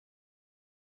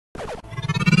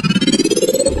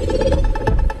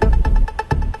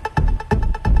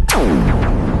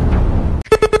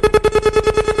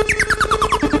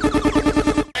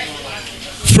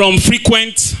From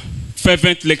frequent,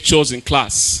 fervent lectures in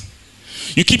class,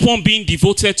 you keep on being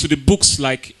devoted to the books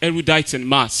like Erudite and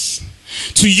Mass.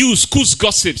 To you, school's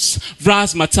gossips,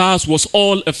 razzmatazz was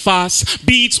all a farce.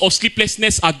 Beads of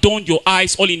sleeplessness adorned your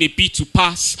eyes, all in a bid to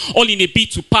pass. All in a bid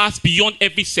to pass beyond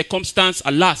every circumstance,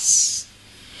 alas.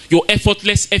 Your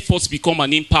effortless efforts become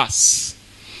an impasse.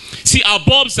 See, our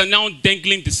bulbs are now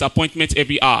dangling disappointment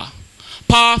every hour.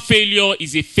 Power failure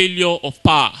is a failure of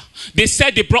power. They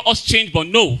said they brought us change, but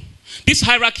no. This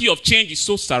hierarchy of change is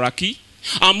so saraki.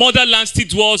 Our motherland still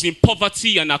dwells in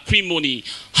poverty and acrimony.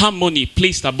 Harmony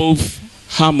placed above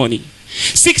harmony.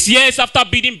 6 years after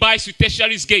bidding buys to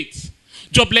tertiary's gate,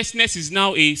 joblessness is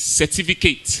now a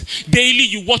certificate. Daily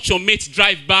you watch your mates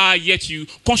drive by, yet you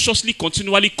consciously,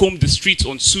 continually comb the streets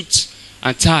on suit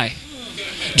and tie.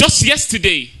 Just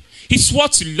yesterday, he swore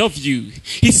to love you.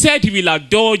 He said he will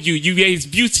adore you. You were his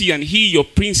beauty and he your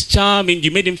prince charming.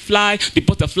 You made him fly, the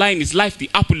butterfly in his life, the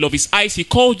apple of his eyes. He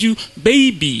called you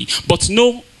baby, but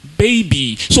no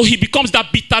baby. So he becomes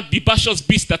that bitter, vivacious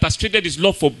beast that has traded his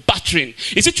love for battering.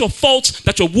 Is it your fault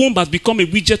that your womb has become a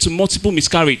widget to multiple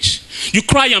miscarriage? You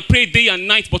cry and pray day and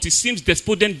night, but it seems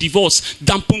despondent divorce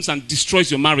dampens and destroys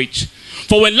your marriage.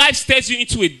 For when life stares you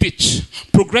into a ditch,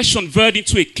 progression veered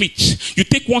into a glitch, you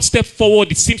take one step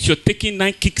forward, it seems you're taking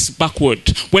 9 kicks backward.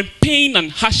 When pain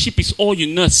and hardship is all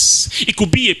you nurse, it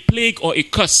could be a plague or a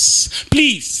curse.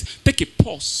 Please, take a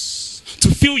pause to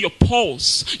feel your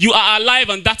pulse. You are alive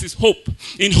and that is hope.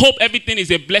 In hope, everything is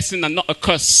a blessing and not a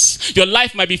curse. Your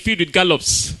life might be filled with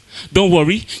gallops. Don't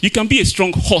worry, you can be a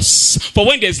strong horse. For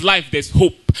when there's life, there's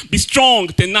hope. Be strong,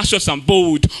 tenacious and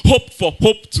bold. Hope for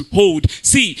hope to hold.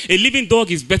 See, a living dog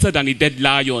is better than a dead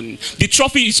lion. The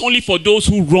trophy is only for those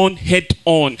who run head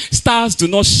on. Stars do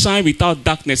not shine without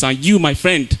darkness, and you, my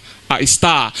friend, are a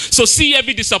star. So see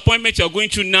every disappointment you're going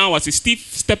through now as a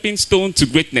stepping stone to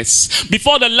greatness.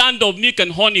 Before the land of milk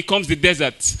and honey comes the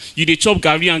desert. You dey chop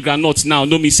garri and groundnuts now.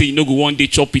 No me say you no go one day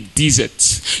chop with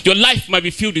dessert. Your life might be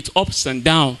filled with ups and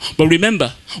downs. But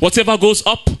remember, whatever goes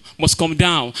up must come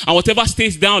down. And whatever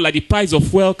stays down like the price of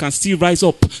fuel can still rise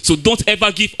up. So don't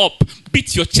ever give up.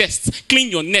 Beat your chest,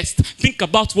 clean your nest, think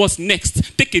about what's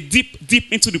next. Take a deep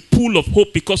into the pool of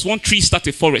hope, because one tree starts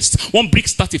a forest, one brick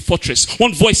starts a fortress,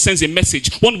 one voice sends a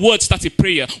message, one word starts a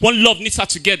prayer, one love knits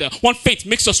us together, one faith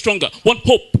makes us stronger, one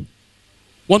hope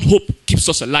keeps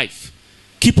us alive.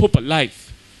 Keep hope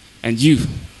alive, and you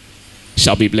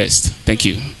shall be blessed. Thank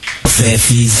you.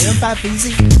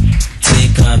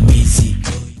 Take 'em easy.